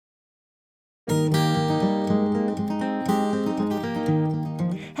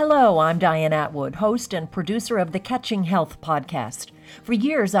Hello, I'm Diane Atwood, host and producer of the Catching Health podcast. For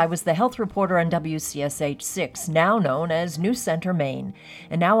years, I was the health reporter on WCSH 6, now known as News Center, Maine.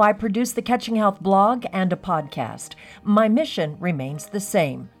 And now I produce the Catching Health blog and a podcast. My mission remains the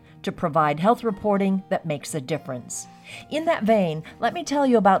same, to provide health reporting that makes a difference. In that vein, let me tell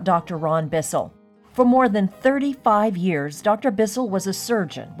you about Dr. Ron Bissell. For more than 35 years, Dr. Bissell was a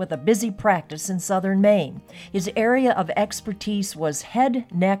surgeon with a busy practice in southern Maine. His area of expertise was head,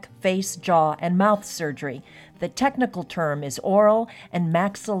 neck, face, jaw, and mouth surgery. The technical term is oral and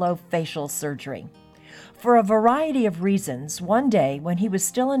maxillofacial surgery. For a variety of reasons, one day when he was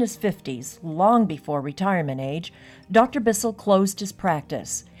still in his 50s, long before retirement age, Dr. Bissell closed his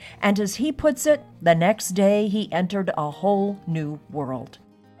practice. And as he puts it, the next day he entered a whole new world.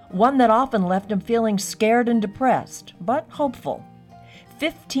 One that often left him feeling scared and depressed, but hopeful.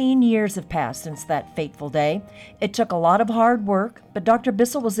 15 years have passed since that fateful day. It took a lot of hard work, but Dr.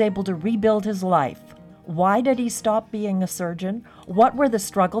 Bissell was able to rebuild his life. Why did he stop being a surgeon? What were the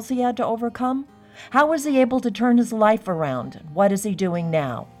struggles he had to overcome? How was he able to turn his life around? What is he doing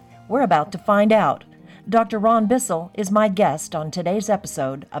now? We're about to find out. Dr. Ron Bissell is my guest on today's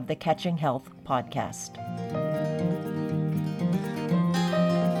episode of the Catching Health podcast.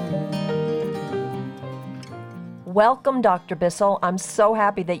 Welcome, Dr. Bissell. I'm so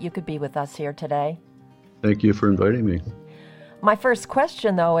happy that you could be with us here today. Thank you for inviting me. My first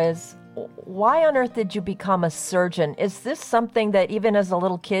question, though, is why on earth did you become a surgeon? Is this something that even as a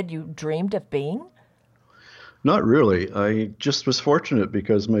little kid you dreamed of being? Not really. I just was fortunate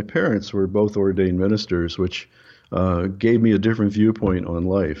because my parents were both ordained ministers, which gave me a different viewpoint on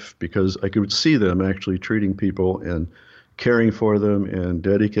life because I could see them actually treating people and caring for them and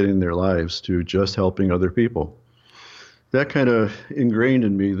dedicating their lives to just helping other people. That kind of ingrained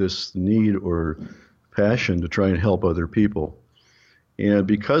in me this need or passion to try and help other people. And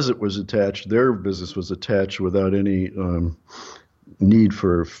because it was attached, their business was attached without any need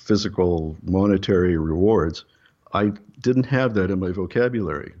for physical monetary rewards, I didn't have that in my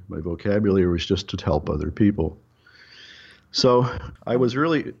vocabulary. My vocabulary was just to help other people. So I was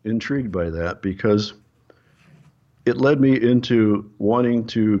really intrigued by that because it led me into wanting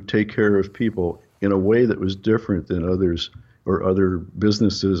to take care of people in a way that was different than others or other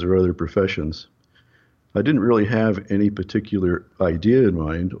businesses or other professions. I didn't really have any particular idea in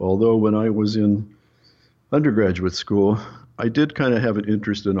mind, although when I was in undergraduate school, I did kind of have an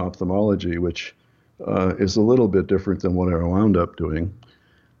interest in ophthalmology, which is a little bit different than what I wound up doing.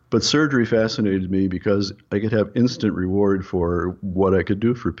 But surgery fascinated me because I could have instant reward for what I could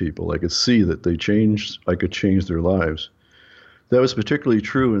do for people. I could see that they changed, I could change their lives. That was particularly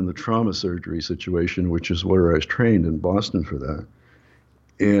true in the trauma surgery situation, which is where I was trained in Boston for that.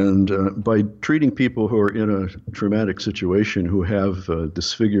 And by treating people who are in a traumatic situation, who have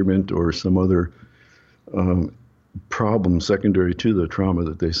disfigurement or some other problem secondary to the trauma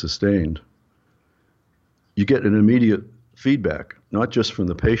that they sustained, you get an immediate feedback, not just from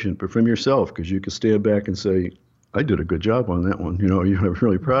the patient, but from yourself, because you can stand back and say, I did a good job on that one. I'm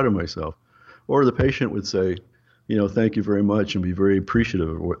really proud of myself. Or the patient would say, thank you very much and be very appreciative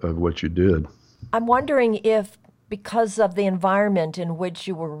of what you did. I'm wondering if, because of the environment in which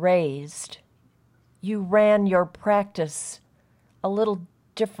you were raised, you ran your practice a little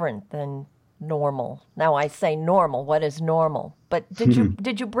different than normal. Now I say normal, what is normal? But did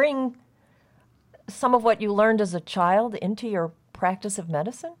you bring some of what you learned as a child into your practice of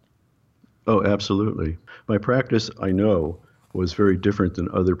medicine? Oh, absolutely. My practice, I know, was very different than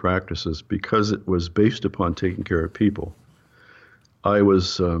other practices because it was based upon taking care of people. I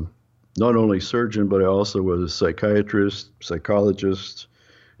was not only surgeon, but I also was a psychiatrist, psychologist,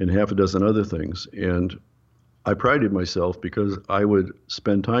 and half a dozen other things. And I prided myself because I would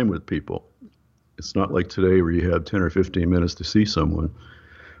spend time with people. It's not like today where you have 10 or 15 minutes to see someone.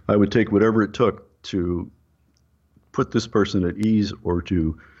 I would take whatever it took to put this person at ease or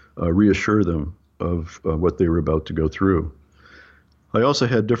to reassure them of what they were about to go through. I also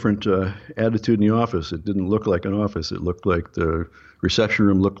had different attitude in the office. It didn't look like an office. It looked like the reception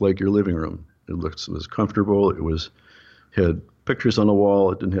room looked like your living room. It was comfortable. It had pictures on the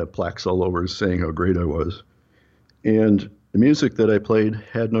wall. It didn't have plaques all over saying how great I was. And the music that I played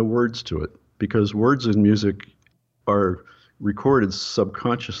had no words to it because words in music are recorded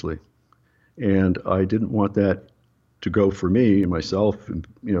subconsciously. And I didn't want that to go for me, myself,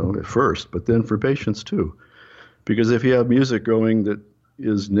 at first, but then for patients too. Because if you have music going that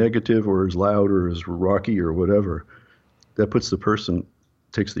is negative or is loud or is rocky or whatever, that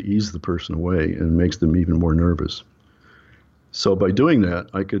takes the ease of the person away and makes them even more nervous. So by doing that,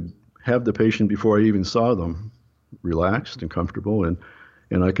 I could have the patient before I even saw them relaxed and comfortable. And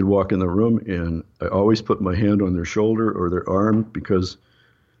And I could walk in the room, and I always put my hand on their shoulder or their arm, because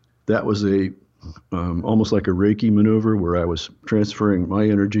that was almost like a Reiki maneuver where I was transferring my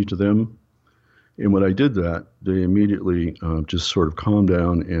energy to them. And when I did that, they immediately just sort of calmed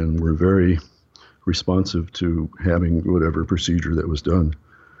down and were very responsive to having whatever procedure that was done,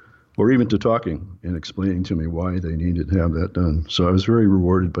 or even to talking and explaining to me why they needed to have that done. So I was very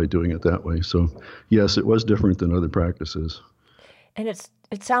rewarded by doing it that way. So yes, it was different than other practices. And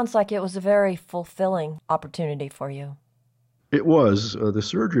it sounds like it was a very fulfilling opportunity for you. It was. The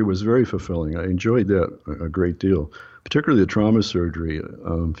surgery was very fulfilling. I enjoyed that a great deal, particularly the trauma surgery.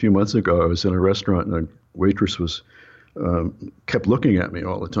 A few months ago, I was in a restaurant, and a waitress kept looking at me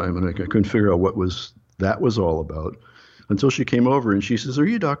all the time, and I couldn't figure out what that was all about, until she came over and she says, "Are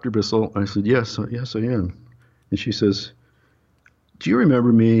you Dr. Bissell?" I said, yes, I am. And she says, "Do you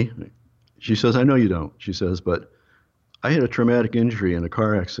remember me?" She says, "I know you don't." She says, "But I had a traumatic injury in a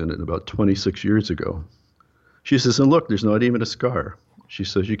car accident about 26 years ago." She says, "And look, there's not even a scar." She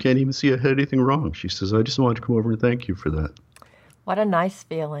says, "You can't even see I had anything wrong." She says, "I just wanted to come over and thank you for that." What a nice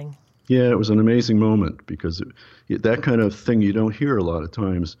feeling. Yeah, it was an amazing moment, because that kind of thing you don't hear a lot of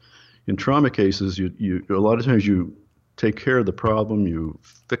times. In trauma cases, you a lot of times you take care of the problem, you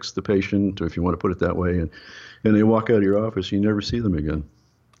fix the patient, or if you want to put it that way, and they walk out of your office, you never see them again.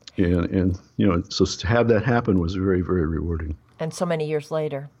 And so to have that happen was very, very rewarding. And so many years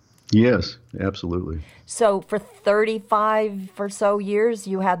later. Yes, absolutely. So for 35 or so years,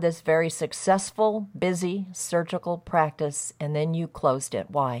 you had this very successful, busy surgical practice, and then you closed it.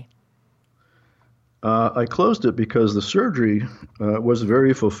 Why? I closed it because the surgery was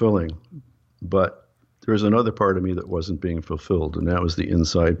very fulfilling, but there was another part of me that wasn't being fulfilled, and that was the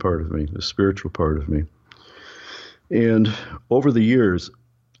inside part of me, the spiritual part of me. And over the years,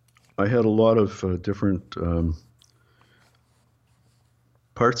 I had a lot of different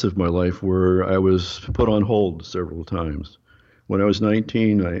parts of my life where I was put on hold several times. When I was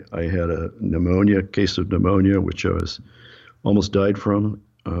 19, I had a case of pneumonia, which I almost died from.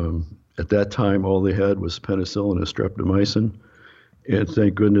 At that time, all they had was penicillin and streptomycin. And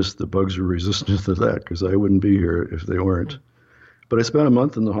thank goodness the bugs were resistant to that, because I wouldn't be here if they weren't. But I spent a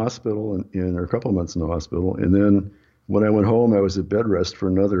month in the hospital, or a couple of months in the hospital. And then when I went home, I was at bed rest for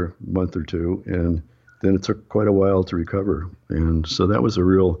another month or two. And then it took quite a while to recover. And so that was a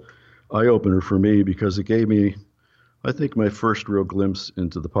real eye-opener for me, because it gave me, I think, my first real glimpse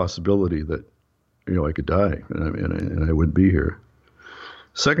into the possibility that, I could die and I wouldn't be here.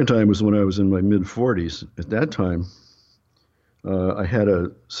 Second time was when I was in my mid-40s. At that time, I had a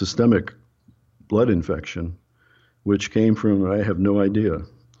systemic blood infection, which came from, I have no idea,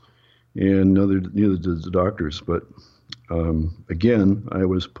 and neither did the doctors. But again, I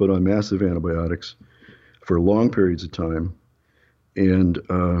was put on massive antibiotics for long periods of time. And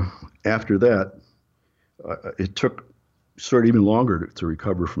after that, it took sort of even longer to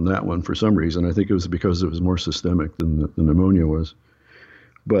recover from that one for some reason. I think it was because it was more systemic than the pneumonia was.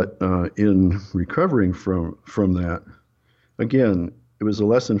 But in recovering from that, again, it was a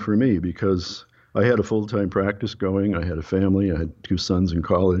lesson for me, because I had a full-time practice going. I had a family. I had 2 sons in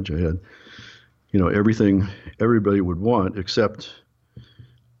college. I had, everything everybody would want, except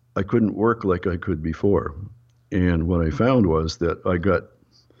I couldn't work like I could before. And what I found was that I got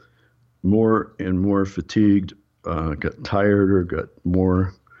more and more fatigued, got tireder, got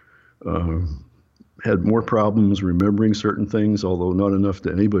more, had more problems remembering certain things, although not enough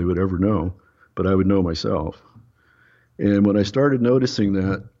that anybody would ever know, but I would know myself. And when I started noticing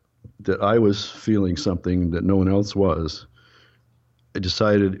that I was feeling something that no one else was, I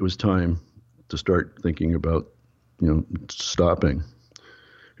decided it was time to start thinking about, stopping.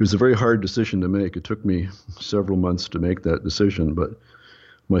 It was a very hard decision to make. It took me several months to make that decision, but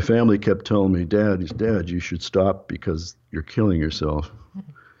my family kept telling me, Dad, you should stop because you're killing yourself.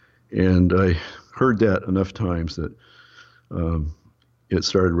 And I heard that enough times that it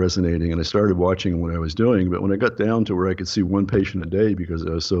started resonating, and I started watching what I was doing. But when I got down to where I could see one patient a day because I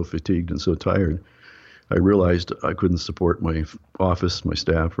was so fatigued and so tired, I realized I couldn't support my office, my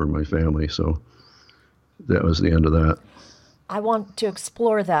staff, or my family. So that was the end of that. I want to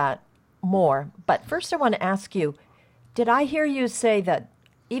explore that more. But first I want to ask you, did I hear you say that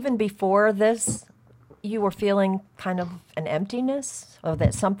even before this, you were feeling kind of an emptiness, or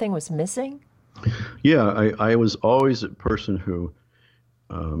that something was missing? Yeah, I was always a person who,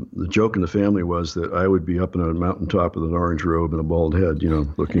 the joke in the family was that I would be up on a mountaintop with an orange robe and a bald head,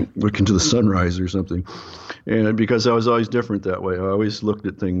 looking to the sunrise or something. And because I was always different that way, I always looked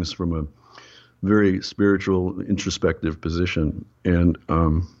at things from a very spiritual, introspective position. And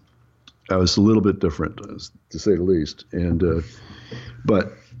I was a little bit different, to say the least. And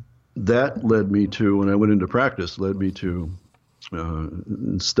but that led me to, when I went into practice, led me to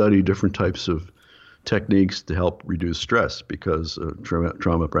study different types of techniques to help reduce stress, because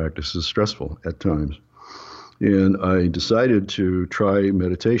trauma practice is stressful at times. And I decided to try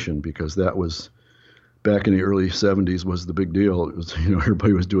meditation, because that was, back in the early 70s, was the big deal. It was,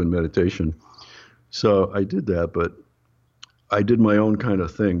 everybody was doing meditation. So I did that, but I did my own kind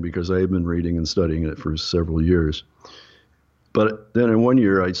of thing, because I had been reading and studying it for several years. But then in one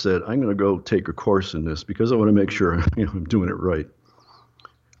year I said, I'm going to go take a course in this, because I want to make sure I'm doing it right,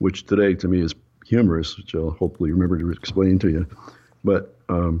 which today to me is humorous, which I'll hopefully remember to explain to you. But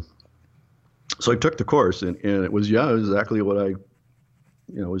so I took the course, and it was, exactly what I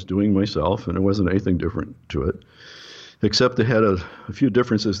was doing myself, and it wasn't anything different to it, except it had a few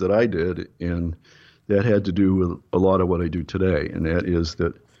differences that I did, and that had to do with a lot of what I do today, and that is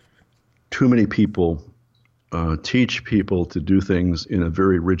that too many people teach people to do things in a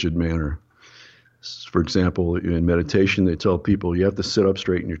very rigid manner. For example, in meditation, they tell people you have to sit up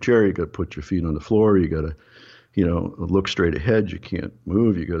straight in your chair, you got to put your feet on the floor, you got to, look straight ahead, you can't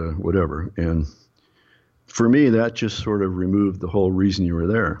move, you got to whatever. And for me, that just sort of removed the whole reason you were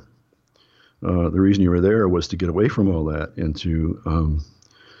there. The reason you were there was to get away from all that and to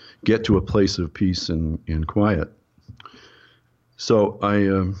get to a place of peace and quiet. So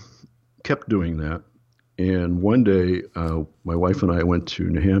I kept doing that. And one day, my wife and I went to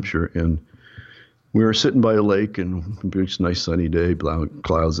New Hampshire, and we were sitting by a lake, and it was a nice sunny day,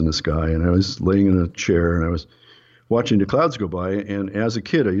 clouds in the sky, and I was laying in a chair, and I was watching the clouds go by. And as a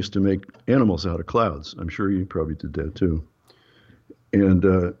kid, I used to make animals out of clouds. I'm sure you probably did that too. And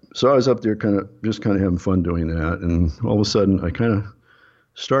so I was up there kind of having fun doing that. And all of a sudden, I kind of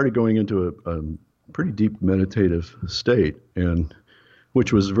started going into a pretty deep meditative state, and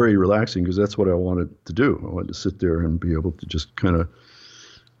which was very relaxing, because that's what I wanted to do. I wanted to sit there and be able to just kind of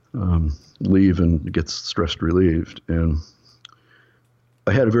leave and get stress relieved. And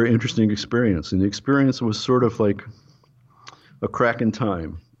I had a very interesting experience. And the experience was sort of like a crack in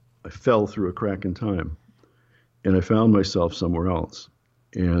time. I fell through a crack in time, and I found myself somewhere else.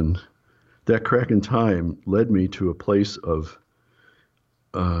 And that crack in time led me to a place of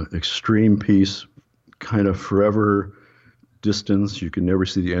extreme peace, kind of forever distance. You could never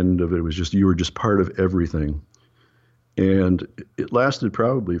see the end of it. It was just, you were just part of everything. And it lasted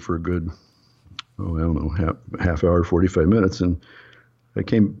probably for a good, half hour, 45 minutes. And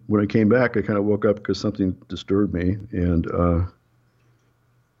when I came back, I kind of woke up because something disturbed me. And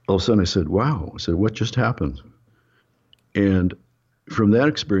all of a sudden I said, wow. I said, what just happened? And from that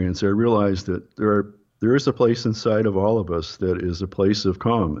experience, I realized that there is a place inside of all of us that is a place of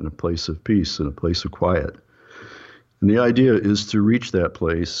calm and a place of peace and a place of quiet. And the idea is to reach that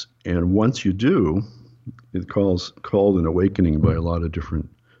place. And once you do, it's called an awakening by a lot of different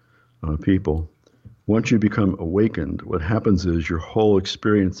people. Once you become awakened, what happens is your whole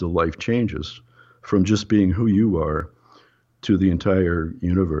experience of life changes from just being who you are to the entire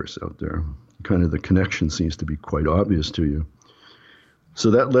universe out there. Kind of the connection seems to be quite obvious to you. So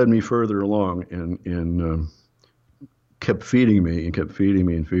that led me further along and kept feeding me and kept feeding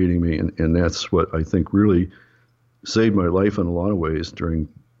me and feeding me. And that's what I think really saved my life in a lot of ways during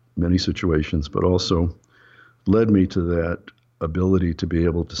many situations, but also led me to that ability to be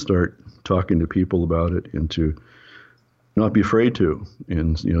able to start talking to people about it and to not be afraid to,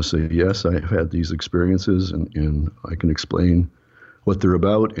 and say, yes, I have had these experiences, and I can explain what they're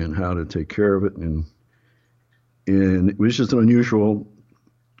about and how to take care of it. And it was just an unusual,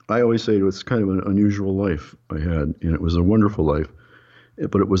 I always say it's kind of an unusual life I had, and it was a wonderful life,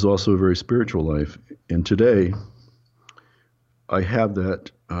 but it was also a very spiritual life. And today, I have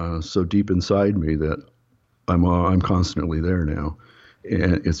that so deep inside me that I'm constantly there now,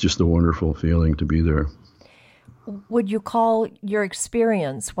 and it's just a wonderful feeling to be there. Would you call your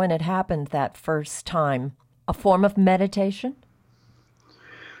experience when it happened that first time a form of meditation?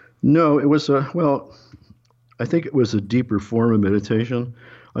 No, it was I think it was a deeper form of meditation.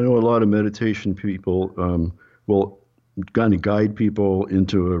 I know a lot of meditation people will kind of guide people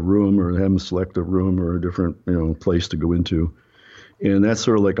into a room or have them select a room or a different place to go into. And that's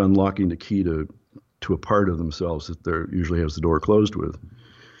sort of like unlocking the key to a part of themselves that they usually has the door closed with.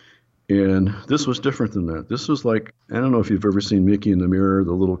 And this was different than that. This was like, I don't know if you've ever seen Mickey in the Mirror,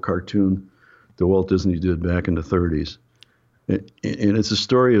 the little cartoon that Walt Disney did back in the 30s. And it's a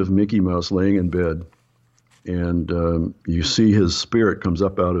story of Mickey Mouse laying in bed, and you see his spirit comes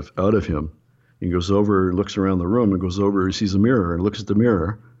up out of him. He goes over, looks around the room, and goes over, he sees a mirror, and looks at the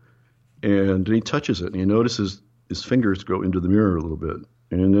mirror, and he touches it, and he notices his fingers go into the mirror a little bit.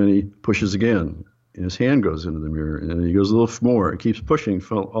 And then he pushes again, and his hand goes into the mirror, and then he goes a little more. He keeps pushing.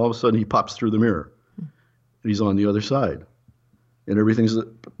 All of a sudden, he pops through the mirror. He's on the other side. And everything's,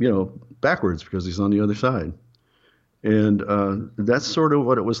 backwards because he's on the other side. And that's sort of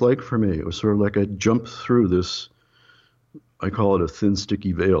what it was like for me. It was sort of like I jumped through this, I call it a thin,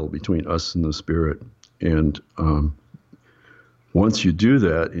 sticky veil between us and the spirit. And once you do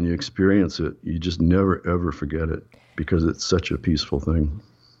that and you experience it, you just never, ever forget it because it's such a peaceful thing.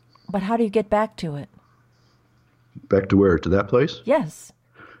 But how do you get back to it? Back to where? To that place? Yes.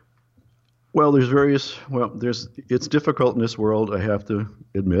 Well, it's difficult in this world, I have to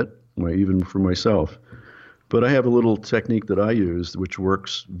admit, even for myself. But I have a little technique that I use, which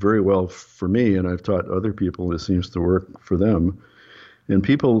works very well for me, and I've taught other people it seems to work for them. And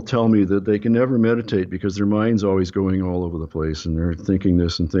people tell me that they can never meditate because their mind's always going all over the place, and they're thinking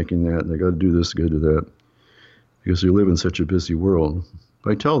this and thinking that, and they got to do this, got to do that, because you live in such a busy world.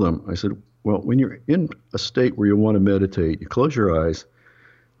 I tell them, I said, well, when you're in a state where you want to meditate, you close your eyes.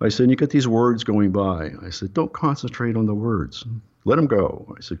 I said, you get these words going by. I said, don't concentrate on the words. Let them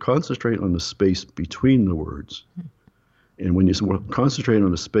go. I said, concentrate on the space between the words. And when you concentrate on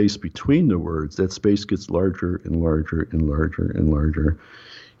the space between the words, that space gets larger and larger and larger and larger.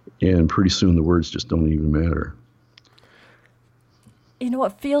 And pretty soon the words just don't even matter. It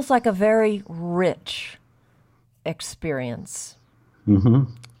feels like a very rich experience. Mm-hmm.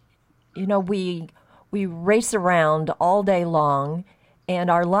 We race around all day long, and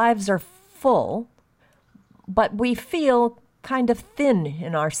our lives are full, but we feel kind of thin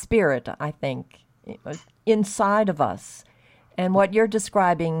in our spirit, I think, inside of us. And what you're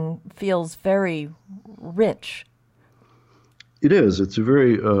describing feels very rich. It is. It's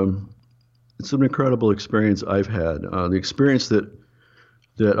it's an incredible experience I've had. The experience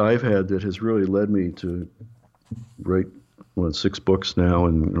that I've had that has really led me to write 6 books now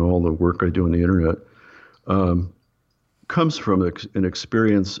and all the work I do on the internet comes from an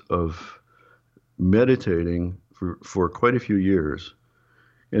experience of meditating for quite a few years.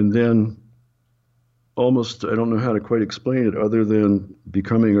 And then almost, I don't know how to quite explain it other than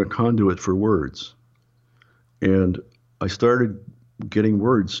becoming a conduit for words. And I started getting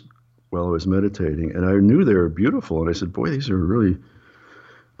words while I was meditating, and I knew they were beautiful. And I said, boy, these are really...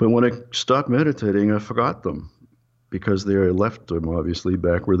 But when I stopped meditating, I forgot them because I left them, obviously,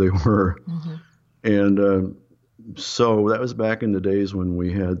 back where they were. Mm-hmm. And so that was back in the days when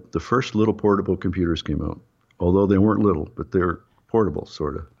we had the first little portable computers came out, although they weren't little, but they're portable,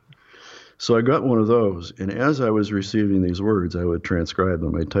 sort of. So I got one of those, and as I was receiving these words, I would transcribe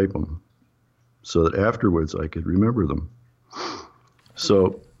them, I'd type them, so that afterwards I could remember them.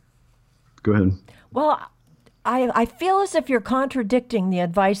 So, go ahead. Well, I feel as if you're contradicting the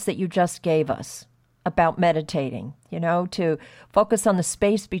advice that you just gave us about meditating, to focus on the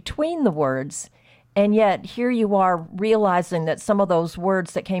space between the words, and yet here you are realizing that some of those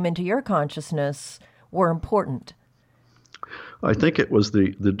words that came into your consciousness were important. I think it was the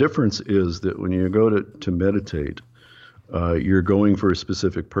difference is that when you go to meditate, you're going for a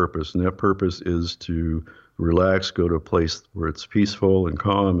specific purpose, and that purpose is to relax, go to a place where it's peaceful and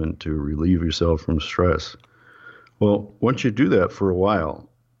calm, and to relieve yourself from stress. Well, once you do that for a while,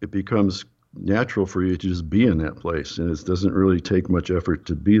 it becomes natural for you to just be in that place, and it doesn't really take much effort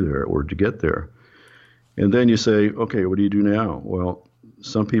to be there or to get there. And then you say, okay, what do you do now? Well,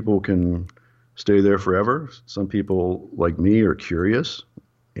 some people can stay there forever. Some people, like me, are curious,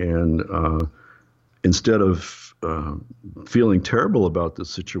 and instead of feeling terrible about the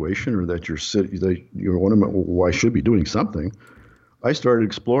situation or that you're wondering, well, I should be doing something, I started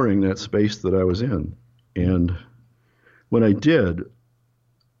exploring that space that I was in. And when I did,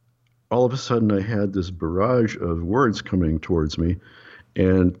 all of a sudden I had this barrage of words coming towards me,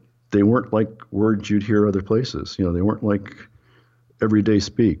 and they weren't like words you'd hear other places. They weren't like everyday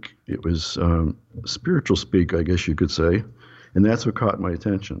speak. It was spiritual speak, I guess you could say, and that's what caught my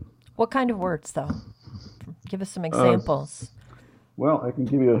attention. What kind of words, though? Give us some examples. Well, I can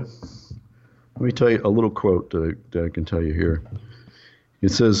give you let me tell you a little quote that I can tell you here.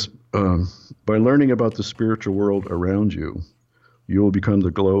 It says, by learning about the spiritual world around you, you will become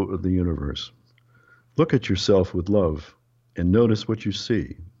the glow of the universe. Look at yourself with love and notice what you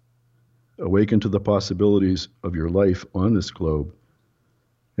see. Awaken to the possibilities of your life on this globe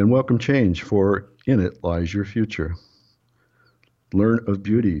and welcome change, for in it lies your future. Learn of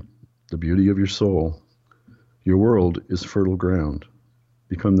beauty, the beauty of your soul. Your world is fertile ground.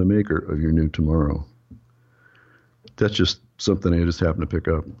 Become the maker of your new tomorrow. That's just something I just happened to pick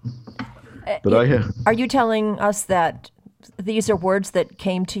up. But Are you telling us that these are words that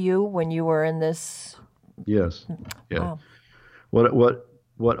came to you when you were in this? Yes. Yeah. Wow. What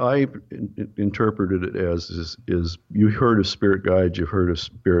what I interpreted it as is you heard of spirit guides, you've heard of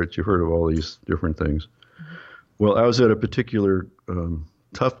spirits, you've heard of all these different things. Well, I was at a particular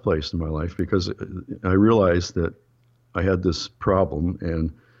tough place in my life because I realized that I had this problem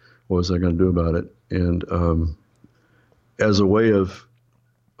and what was I going to do about it? And as a way of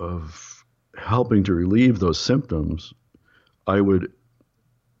helping to relieve those symptoms, I would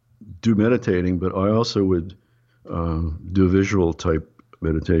do meditating, but I also would do visual type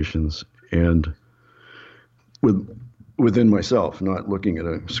meditations and within myself, not looking at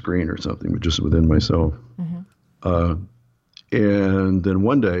a screen or something, but just within myself. Mm-hmm. And then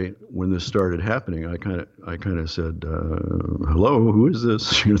one day when this started happening, I kind of said, hello, who is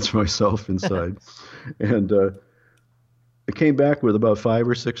this? It's myself inside. And I came back with about 5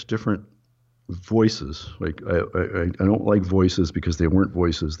 or 6 different voices. Like I don't like voices because they weren't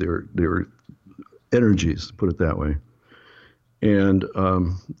voices. They were energies, put it that way. And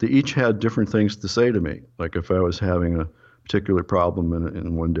they each had different things to say to me. Like if I was having a particular problem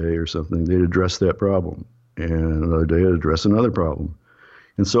in one day or something, they'd address that problem. And another day I'd address another problem.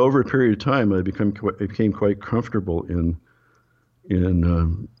 And so over a period of time, I became quite comfortable in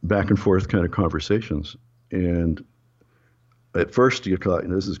back and forth kind of conversations. And at first you thought,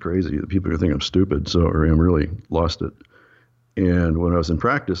 this is crazy. People are going to think I'm stupid, or I'm really lost it. And when I was in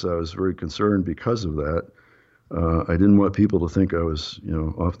practice, I was very concerned because of that. I didn't want people to think I was,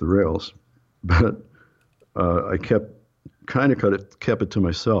 off the rails. But I kept it to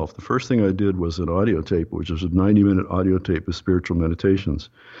myself. The first thing I did was an audio tape, which was a 90-minute audio tape of spiritual meditations.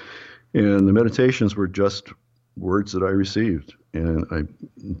 And the meditations were just words that I received. And I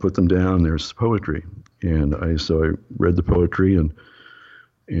put them down. There's poetry. And so I read the poetry and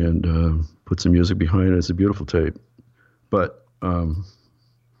put some music behind it. It's a beautiful tape. But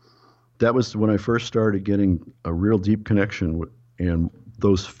that was when I first started getting a real deep connection and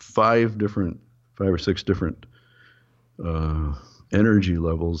those 5 or 6 different energy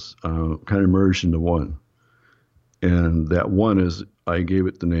levels kind of merged into one. And that one is, I gave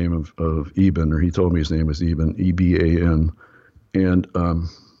it the name of Eben, or he told me his name was Eben, E-B-A-N. And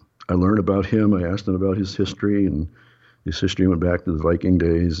I learned about him. I asked him about his history, and his history went back to the Viking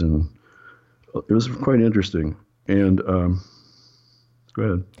days, and it was quite interesting. And go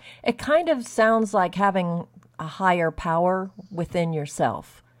ahead. It kind of sounds like having a higher power within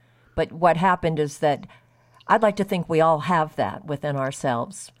yourself. But what happened is that I'd like to think we all have that within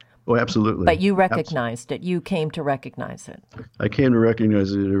ourselves. Oh, absolutely. But you recognized it. You came to recognize it. I came to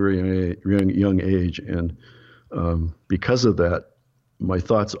recognize it at a very young age. And because of that, my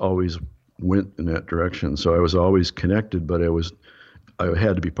thoughts always went in that direction. So I was always connected, but I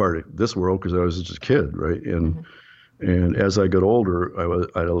had to be part of this world because I was just a kid, right? And as I got older,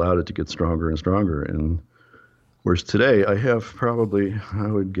 I allowed it to get stronger and stronger. And whereas today, I have probably, I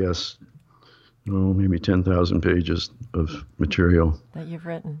would guess, maybe 10,000 pages of material that you've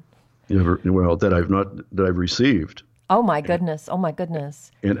written. That I've received. Oh my goodness! Oh my goodness!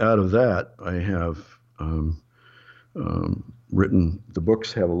 And out of that, I have written. The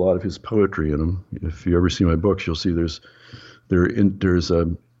books have a lot of his poetry in them. If you ever see my books, you'll see there's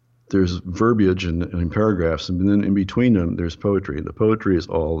verbiage and paragraphs, and then in between them, there's poetry. The poetry is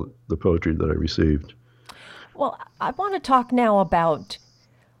all the poetry that I received. Well, I want to talk now about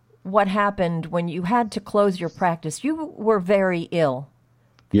what happened when you had to close your practice. You were very ill.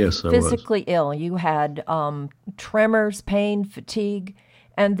 Yes, I was. Physically ill. You had tremors, pain, fatigue,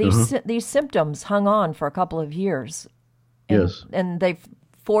 and these symptoms hung on for a couple of years. Yes. And they've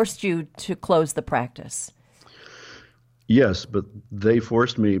forced you to close the practice. Yes, but they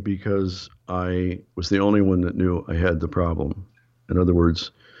forced me because I was the only one that knew I had the problem. In other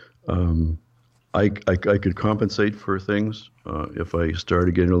words, I could compensate for things. If I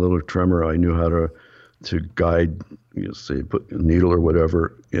started getting a little tremor, I knew how to guide, say, put a needle or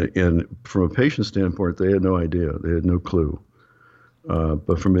whatever. And from a patient standpoint, they had no idea. They had no clue.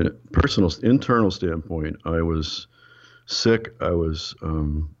 But from a personal, internal standpoint, I was sick. I was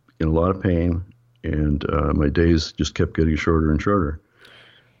in a lot of pain, and my days just kept getting shorter and shorter.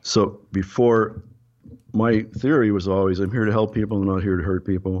 So before, my theory was always, I'm here to help people. I'm not here to hurt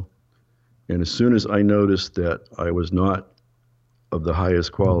people. And as soon as I noticed that I was not of the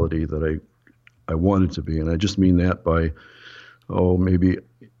highest quality that I wanted to be, and I just mean that by, maybe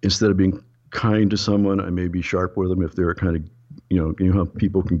instead of being kind to someone, I may be sharp with them if they're kind of, you know how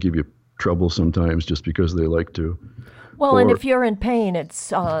people can give you trouble sometimes just because they like to. Well, and if you're in pain,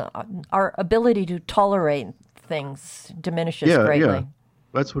 it's our ability to tolerate things diminishes greatly. Yeah,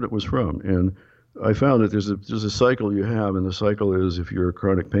 that's what it was from. And I found that there's a cycle you have, and the cycle is if you're a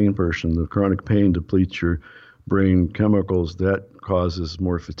chronic pain person, the chronic pain depletes your brain chemicals that causes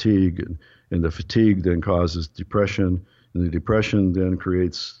more fatigue, and the fatigue then causes depression, and the depression then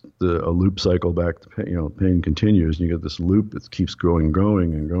creates a loop cycle back to pain. Pain continues, and you get this loop that keeps going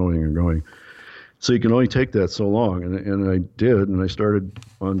and going. So you can only take that so long, and I did, and I started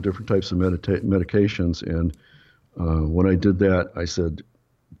on different types of medications, and when I did that, I said,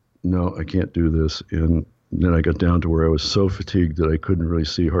 no, I can't do this, and then I got down to where I was so fatigued that I couldn't really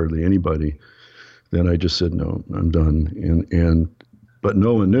see hardly anybody. Then I just said, no, I'm done, but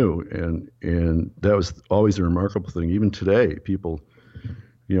no one knew, and that was always a remarkable thing. Even today, people,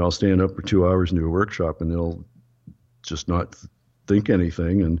 I'll stand up for 2 hours and do a workshop, and they'll just not think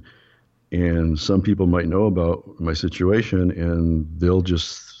anything, and some people might know about my situation, and they'll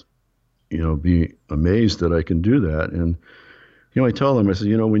just, be amazed that I can do that. And, I tell them, I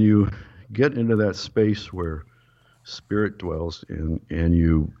said, when you get into that space where spirit dwells and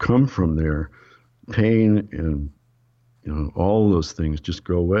you come from there, pain and, all those things just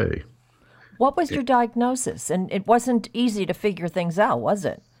go away. What was your diagnosis? And it wasn't easy to figure things out, was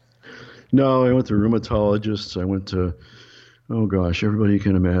it? No, I went to rheumatologists. I went to, oh gosh, everybody you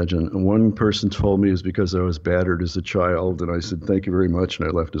can imagine. And one person told me it's because I was battered as a child, and I said, thank you very much, and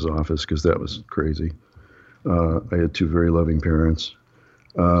I left his office because that was crazy. I had two very loving parents.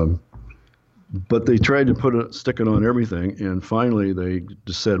 But they tried to stick it on everything, and finally they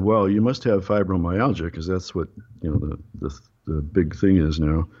just said, well, you must have fibromyalgia, because that's what, the big thing is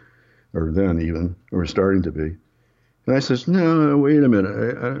now, or then even, or starting to be. And I says, no, wait a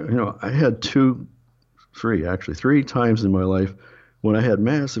minute. I had three times in my life when I had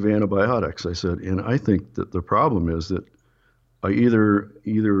massive antibiotics. I said, and I think that the problem is that I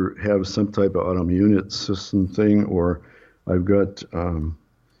either have some type of autoimmune system thing, or I've got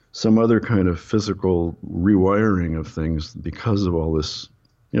some other kind of physical rewiring of things because of all this,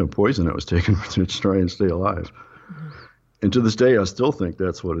 poison I was taking to try and stay alive. Mm-hmm. And to this day, I still think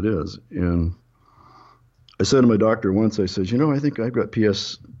that's what it is. And I said to my doctor once, I said, I think I've got PTSD?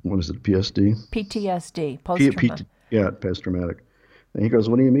 PTSD, post-traumatic. Post-traumatic. And he goes,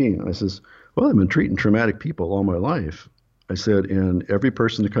 what do you mean? I says, well, I've been treating traumatic people all my life. I said, and every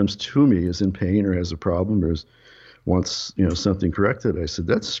person that comes to me is in pain or has a problem or wants, something corrected. I said,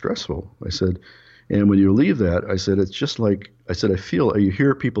 that's stressful. I said, and when you leave that, I said, it's just like, I said, I feel, you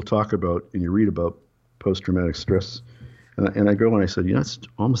hear people talk about and you read about post-traumatic stress. And I go and I said, it's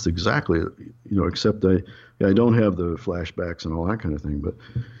almost exactly, except I don't have the flashbacks and all that kind of thing. But,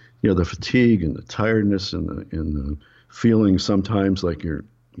 the fatigue and the tiredness and the feeling sometimes like you're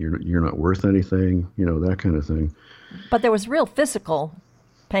not worth anything, that kind of thing. But there was real physical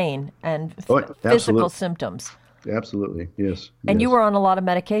pain and physical symptoms. Absolutely, yes. And yes. You were on a lot of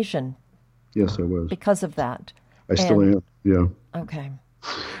medication. Yes, I was. Because of that. I still am, yeah. Okay.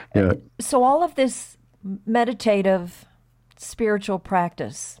 Yeah. So all of this meditative, spiritual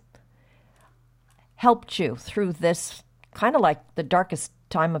practice helped you through this kind of like the darkest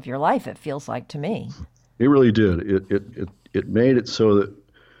time of your life, it feels like to me. It really did. It made it so that,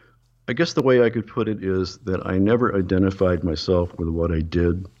 I guess the way I could put it is that I never identified myself with what I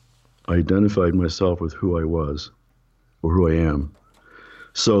did. I identified myself with who I was or who I am.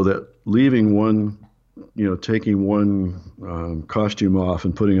 So that leaving one, taking one costume off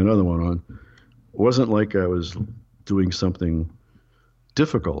and putting another one on wasn't like I was doing something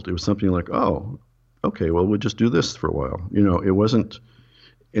difficult. It was something like, oh, okay, well, we'll just do this for a while. It wasn't,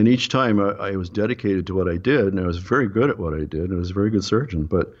 and each time I was dedicated to what I did, and I was very good at what I did, and I was a very good surgeon.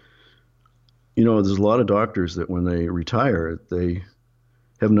 But, there's a lot of doctors that when they retire, they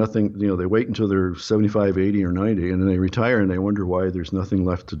have nothing, they wait until they're 75, 80, or 90, and then they retire and they wonder why there's nothing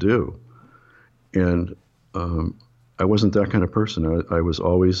left to do. And I wasn't that kind of person. I was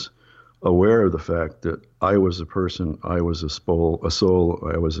always aware of the fact that I was a person, I was a soul,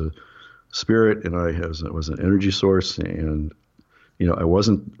 I was a spirit, and I was an energy source. And I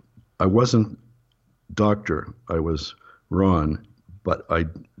wasn't Doctor. I was Ron, but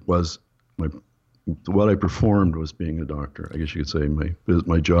what I performed was being a doctor. I guess you could say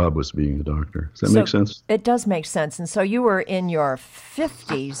my job was being a doctor. Does that make sense? It does make sense. And so you were in your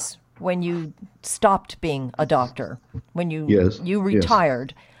 50s when you stopped being a doctor, when you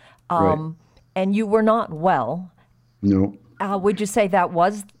retired. Yes. Right. And you were not well. No. Would you say that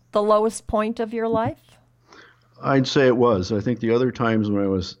was the lowest point of your life? I'd say it was. I think the other times when I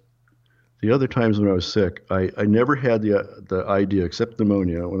was sick, I never had the idea, except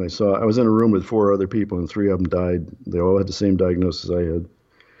pneumonia. When I was in a room with 4 other people and 3 of them died. They all had the same diagnosis I had.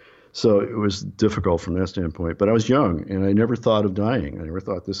 So it was difficult from that standpoint. But I was young, and I never thought of dying. I never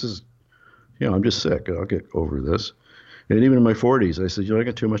thought, this is, I'm just sick. I'll get over this. And even in my 40s, I said, I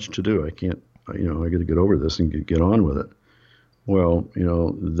got too much to do. I can't, I got to get over this and get on with it. Well,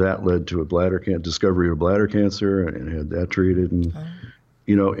 that led to a discovery of bladder cancer, and had that treated, and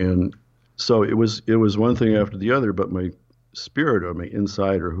and so it was one thing after the other. But my spirit, or my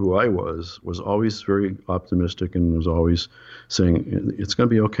inside, or who I was always very optimistic, and was always saying, "It's going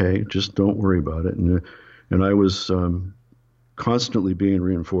to be okay. Just don't worry about it." And I was constantly being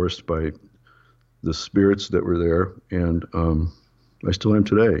reinforced by the spirits that were there, and I still am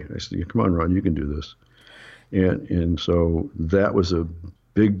today. I said, "Come on, Ron, you can do this." And so that was a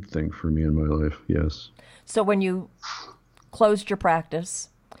big thing for me in my life. Yes. So when you closed your practice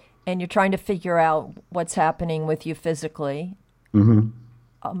and you're trying to figure out what's happening with you physically, and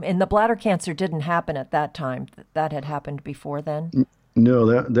the bladder cancer didn't happen at that time. That had happened before then? No,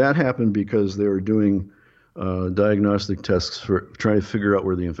 that happened because they were doing diagnostic tests for trying to figure out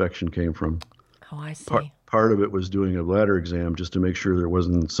where the infection came from. Oh, I see. Part of it was doing a bladder exam just to make sure there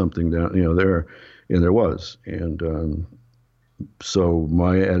wasn't something down, there, and there was. And so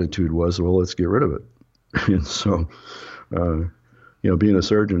my attitude was, well, let's get rid of it. And so, being a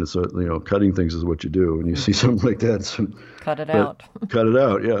surgeon, it's cutting things is what you do, and you see something like that. So, cut it out. Cut it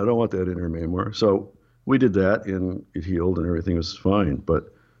out. Yeah, I don't want that in there anymore. So we did that, and it healed, and everything was fine.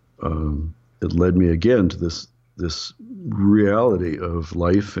 But it led me again to this reality of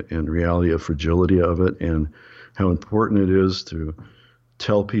life and reality of fragility of it, and how important it is to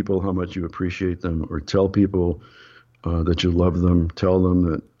tell people how much you appreciate them, or tell people that you love them, tell them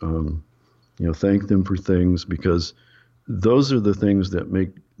that, thank them for things, because those are the things that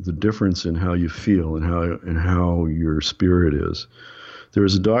make the difference in how you feel and how your spirit is. There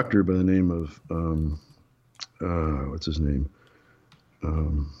was a doctor by the name of, what's his name?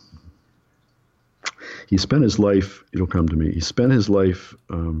 He spent his life, it'll come to me, he spent his life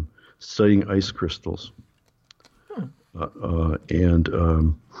studying ice crystals. When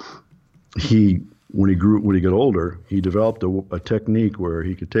he got older, he developed a technique where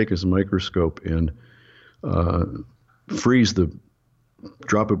he could take his microscope and put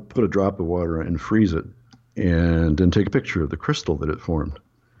a drop of water and freeze it, and then take a picture of the crystal that it formed.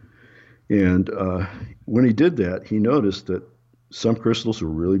 And when he did that, he noticed that some crystals were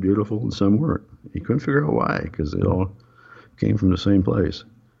really beautiful and some weren't. He couldn't figure out why, because it all came from the same place.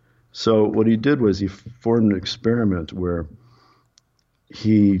 So what he did was he formed an experiment where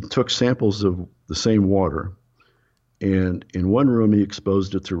he took samples of the same water, and in one room he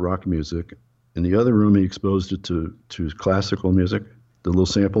exposed it to rock music. In the other room he exposed it to classical music, the little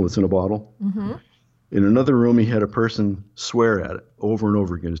sample that's in a bottle. Mm-hmm. In another room he had a person swear at it over and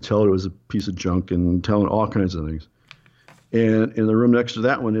over again to tell it was a piece of junk and telling all kinds of things. And in the room next to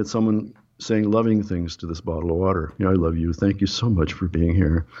that one, had someone saying loving things to this bottle of water. I love you. Thank you so much for being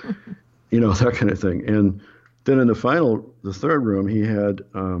here. That kind of thing. And then in the third room, he had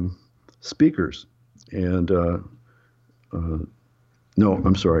speakers. And no,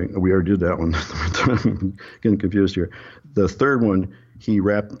 I'm sorry. We already did that one. I'm getting confused here. The third one, he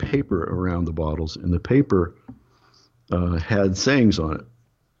wrapped paper around the bottles, and the paper had sayings on it.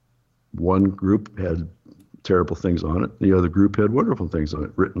 One group had terrible things on it. The other group had wonderful things on it,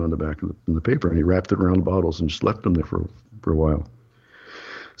 written on the back of the paper, and he wrapped it around the bottles and just left them there for a while.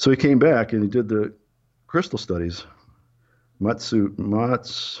 So he came back and he did the crystal studies. Matsuri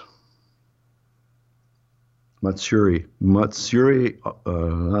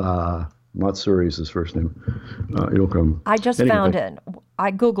is his first name. It'll come. I just found it.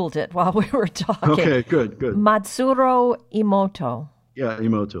 I Googled it while we were talking. Okay, good. Matsuro Emoto. Yeah,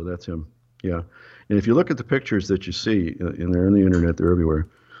 Emoto, that's him. Yeah. And if you look at the pictures that you see, and they're on the internet, they're everywhere,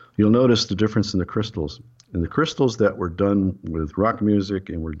 you'll notice the difference in the crystals. And the crystals that were done with rock music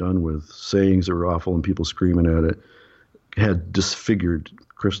and were done with sayings that were awful and people screaming at it had disfigured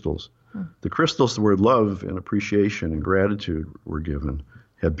crystals. The crystals where love and appreciation and gratitude were given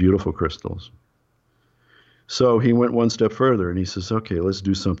had beautiful crystals. So he went one step further and he says, okay, let's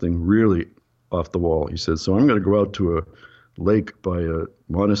do something really off the wall. He said, so I'm going to go out to a lake by a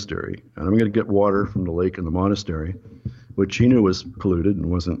monastery, and I'm going to get water from the lake in the monastery, which he knew was polluted and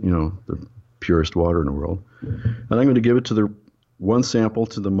wasn't, the purest water in the world. And I'm going to give it to one sample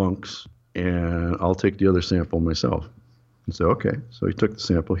to the monks, and I'll take the other sample myself. And so, okay. So he took the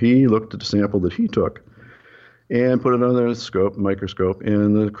sample. He looked at the sample that he took and put it under the microscope,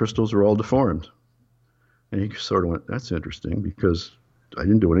 and the crystals were all deformed. And he sort of went, that's interesting, because I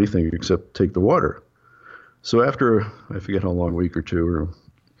didn't do anything except take the water. So after, I forget how long, a week or two,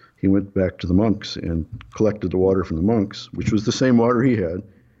 he went back to the monks and collected the water from the monks, which was the same water he had,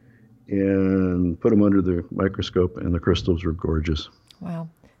 and put them under the microscope, and the crystals were gorgeous. Wow.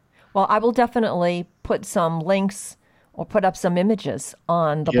 Well, I will definitely put some links or put up some images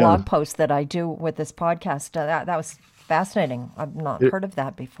on the blog post that I do with this podcast. That fascinating. I've not It, heard of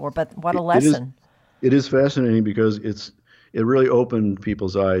that before, but what a it is lesson. it is fascinating because it really opened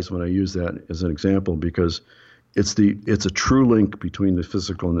people's eyes when I use that as an example because it's a true link between the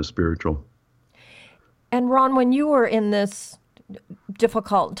physical and the spiritual. And Ron, when you were in this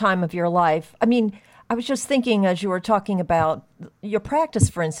difficult time of your life, I mean, I was just thinking as you were talking about your practice,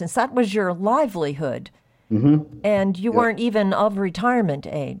 for instance, that was your livelihood, and you Yeah. weren't even of retirement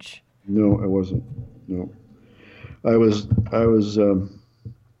age. No, I wasn't. No, I was.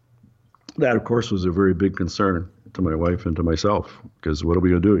 That, of course, was a very big concern to my wife and to myself because what are we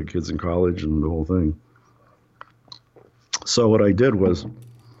going to do? Kids in college and the whole thing. So what I did was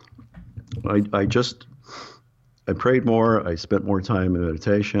I prayed more. I spent more time in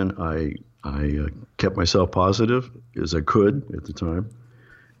meditation. I kept myself positive as I could at the time,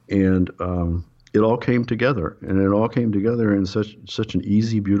 and it all came together. And it all came together in such an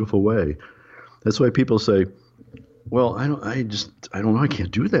easy, beautiful way. That's why people say, "Well, I don't know. I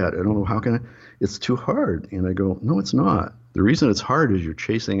can't do that. I don't know how can I. It's too hard." And I go, "No, it's not. The reason it's hard is you're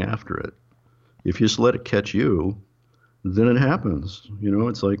chasing after it. If you just let it catch you, then it happens.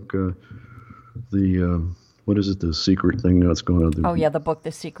 It's like the what is it? The secret thing that's going on. Oh, yeah, the book,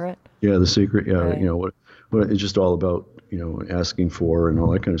 The Secret. Yeah, the secret. Yeah, Right. what it's just all about. Asking for and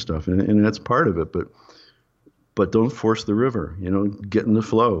all that kind of stuff, and that's part of it. But don't force the river. Get in the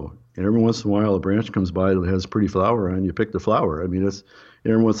flow. And every once in a while, a branch comes by that has pretty flower on. You pick the flower. I mean, it's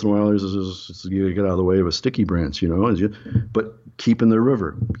every once in a while you get out of the way of a sticky branch. But keep in the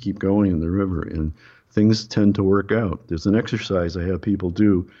river. Keep going in the river, and things tend to work out. There's an exercise I have people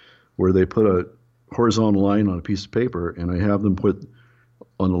do where they put a horizontal line on a piece of paper, and I have them put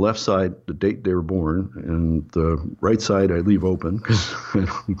on the left side the date they were born, and the right side I leave open because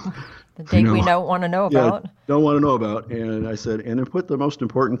The date we don't want to know about. don't want to know about. And I said, and then put the most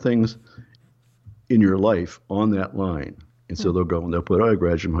important things in your life on that line. And so they'll go and they'll put, I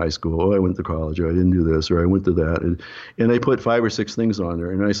graduated from high school, I went to college, or I didn't do this, or I went to that. And they put 5 or 6 things on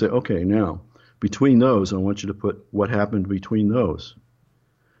there. And I say, okay, now, between those, I want you to put what happened between those.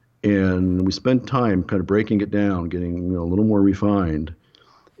 And we spend time kind of breaking it down, getting a little more refined.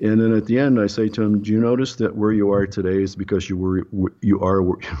 And then at the end, I say to them, "Do you notice that where you are today is because you were where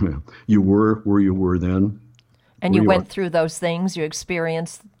you were then?" And you went through those things, you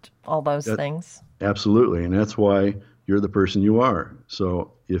experienced all those things. Absolutely, and that's why you're the person you are.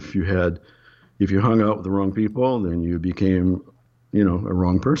 So if you hung out with the wrong people, then you became, a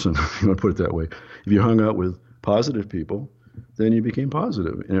wrong person. If you want to put it that way. If you hung out with positive people, then you became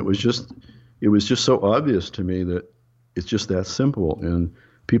positive. And it was just so obvious to me that it's just that simple. And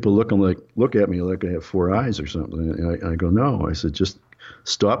people look at me like I have 4 eyes or something. And I go, no. I said, just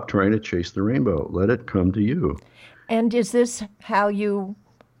stop trying to chase the rainbow. Let it come to you. And is this how you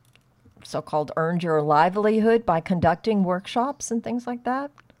so-called earned your livelihood, by conducting workshops and things like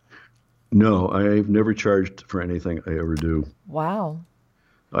that? No, I've never charged for anything I ever do. Wow.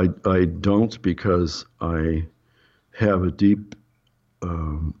 I don't, because I have a deep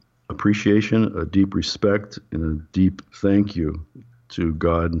appreciation, a deep respect, and a deep thank you to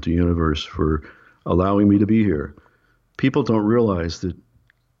God and to the universe for allowing me to be here. People don't realize that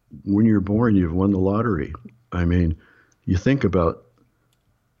when you're born, you've won the lottery. I mean, you think about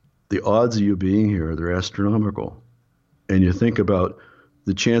the odds of you being here, they're astronomical. And you think about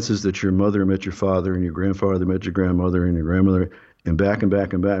the chances that your mother met your father and your grandfather met your grandmother and your grandmother, and back and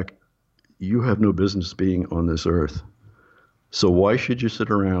back and back. You have no business being on this earth. So why should you sit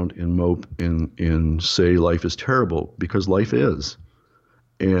around and mope and say life is terrible? Because life is.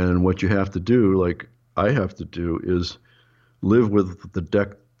 And what you have to do, like I have to do, is live with the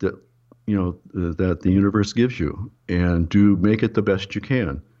deck that that the universe gives you, and make it the best you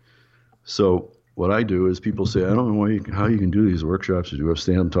can. So what I do is, people say, I don't know how you can do these workshops. You have to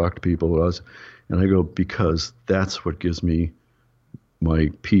stand and talk to people with us. And I go, because that's what gives me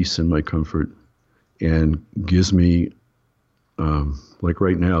my peace and my comfort, and gives me, like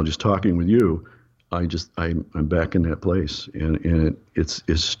right now, just talking with you, I'm back in that place, and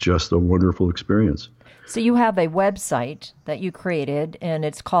it's just a wonderful experience. So you have a website that you created, and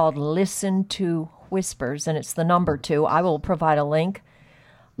it's called Listen to Whispers, and it's the number 2. I will provide a link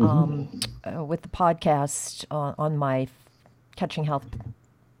with the podcast on my Catching Health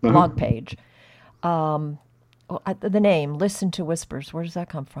blog page. The name, Listen to Whispers, where does that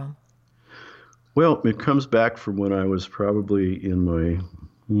come from? Well, it comes back from when I was probably in my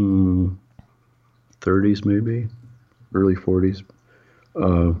 30s, maybe, early 40s.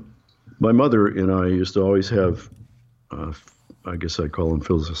 My mother and I used to always have, I guess I'd call them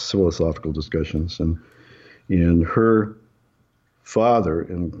philosophical discussions. And her father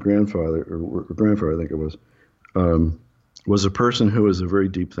and grandfather, or grandfather, I think it was, was a person who was a very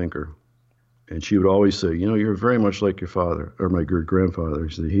deep thinker. And she would always say, you're very much like your father, or my grandfather.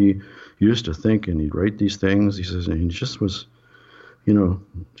 She said, he used to think and he'd write these things. He says, and he just was,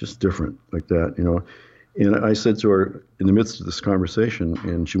 just different like that, And I said to her in the midst of this conversation,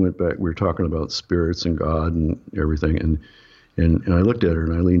 and she went back, we were talking about spirits and God and everything. And I looked at her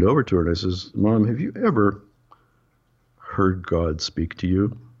and I leaned over to her and I says, Mom, have you ever heard God speak to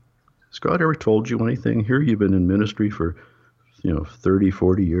you? Has God ever told you anything? Here you've been in ministry for 30,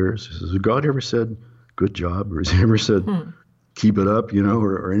 40 years. He says, has God ever said, good job? Or has he ever said, keep it up,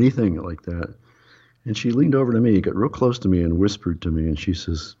 or anything like that? And she leaned over to me, got real close to me and whispered to me. And she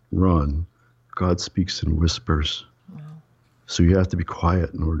says, Ron, God speaks in whispers. Wow. So you have to be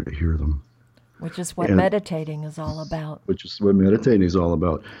quiet in order to hear them. Which is what meditating is all about. Which is what meditating is all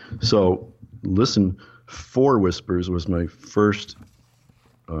about. So listen for whispers was my first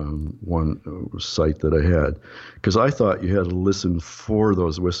site that I had, because I thought you had to listen for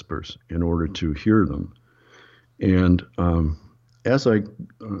those whispers in order to hear them. And as I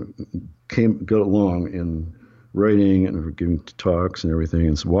got along in writing and giving talks and everything,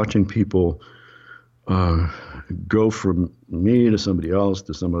 and watching people go from me to somebody else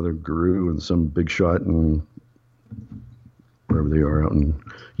to some other guru and some big shot in wherever they are out in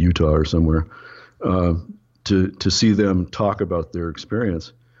Utah or somewhere, to see them talk about their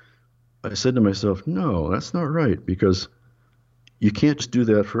experience, I said to myself, no, that's not right, because you can't just do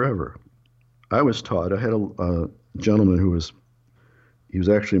that forever. I was taught, I had a gentleman who was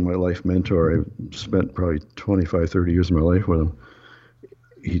actually my life mentor. I spent probably 25, 30 years of my life with him.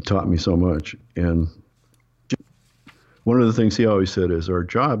 He taught me so much. And one of the things he always said is our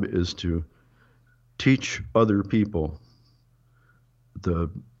job is to teach other people the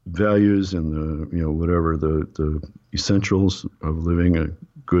values and the essentials of living a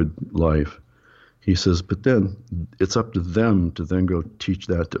good life. He says, but then it's up to them to then go teach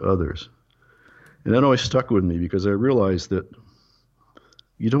that to others. And that always stuck with me, because I realized that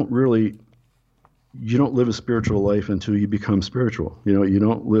you don't live a spiritual life until you become spiritual.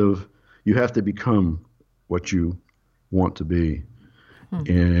 You have to become what you want to be.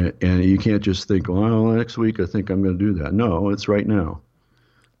 And you can't just think, well, next week I think I'm going to do that. No, it's right now.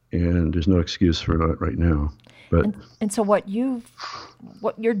 And there's no excuse for not right now. But and so what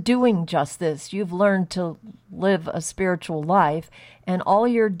you're doing just this, you've learned to live a spiritual life, and all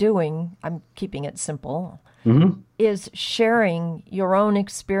you're doing, I'm keeping it simple, is sharing your own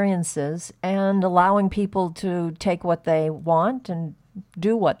experiences and allowing people to take what they want and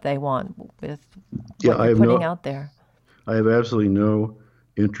do what they want with what you're putting out there. I have absolutely no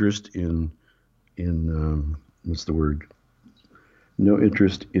interest in what's the word? No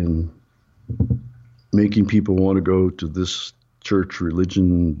interest in making people want to go to this church,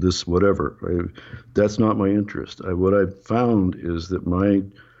 religion, this whatever. That's not my interest. What I've found is that my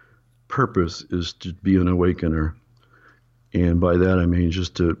purpose is to be an awakener. And by that I mean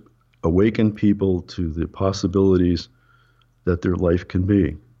just to awaken people to the possibilities that their life can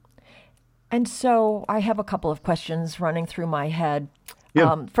be. And so I have a couple of questions running through my head.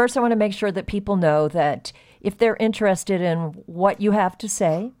 Yeah. First, I want to make sure that people know that if they're interested in what you have to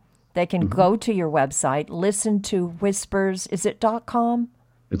say, they can go to your website, listen to Whispers. Is it .com?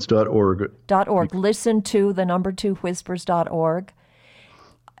 It's .org. .org. Listen to the number 2 whispers.org.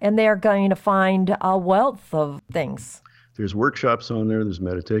 And they're going to find a wealth of things. There's workshops on there. There's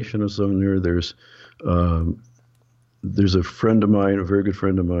meditations on there. There's a friend of mine, a very good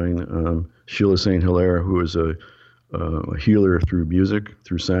friend of mine, Sheila St. Hilaire, who is a healer through music,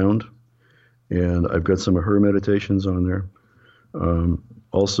 through sound. And I've got some of her meditations on there.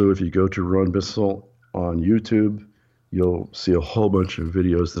 Also, if you go to Ron Bissell on YouTube, you'll see a whole bunch of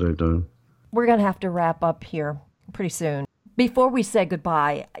videos that I've done. We're going to have to wrap up here pretty soon. Before we say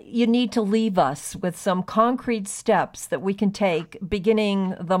goodbye, you need to leave us with some concrete steps that we can take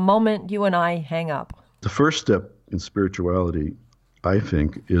beginning the moment you and I hang up. The first step in spirituality, I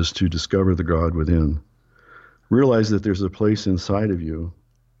think, is to discover the God within. Realize that there's a place inside of you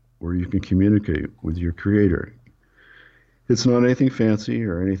where you can communicate with your Creator. It's not anything fancy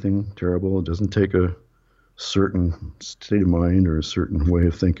or anything terrible. It doesn't take a certain state of mind or a certain way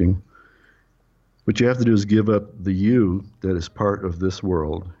of thinking. What you have to do is give up the you that is part of this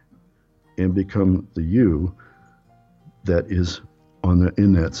world and become the you that is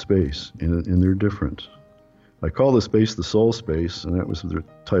in that space, and they're different. I call the space the soul space, and that was the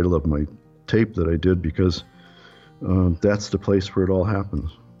title of my tape that I did, because that's the place where it all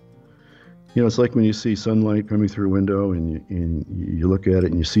happens. It's like when you see sunlight coming through a window and you look at it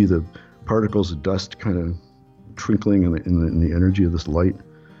and you see the particles of dust kind of twinkling in the energy of this light.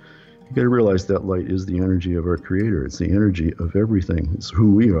 You got to realize that light is the energy of our Creator. It's the energy of everything. It's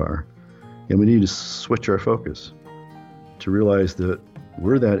who we are. And we need to switch our focus to realize that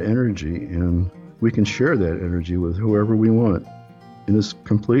we're that energy and we can share that energy with whoever we want. And it's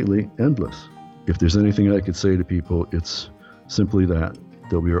completely endless. If there's anything I could say to people, it's simply that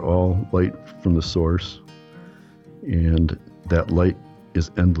we are all light from the source, and that light is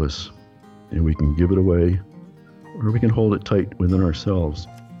endless, and we can give it away or we can hold it tight within ourselves,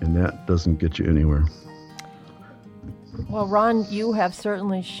 and that doesn't get you anywhere. Well, Ron, you have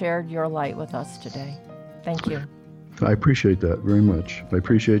certainly shared your light with us today. Thank you. I appreciate that very much. I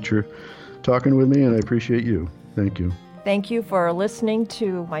appreciate your talking with me, and I appreciate you. Thank you. Thank you for listening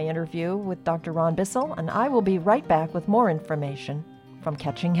to my interview with Dr. Ron Bissell, and I will be right back with more information from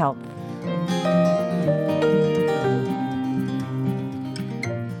Catching Health.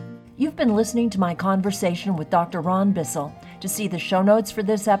 You've been listening to my conversation with Dr. Ron Bissell. To see the show notes for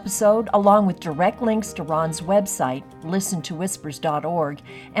this episode, along with direct links to Ron's website, listentowhispers.org,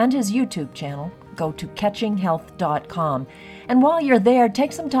 and his YouTube channel, go to catchinghealth.com. And while you're there,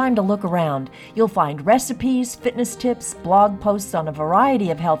 take some time to look around. You'll find recipes, fitness tips, blog posts on a variety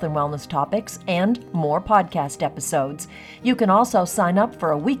of health and wellness topics, and more podcast episodes. You can also sign up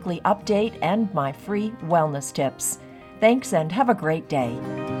for a weekly update and my free wellness tips. Thanks, and have a great day.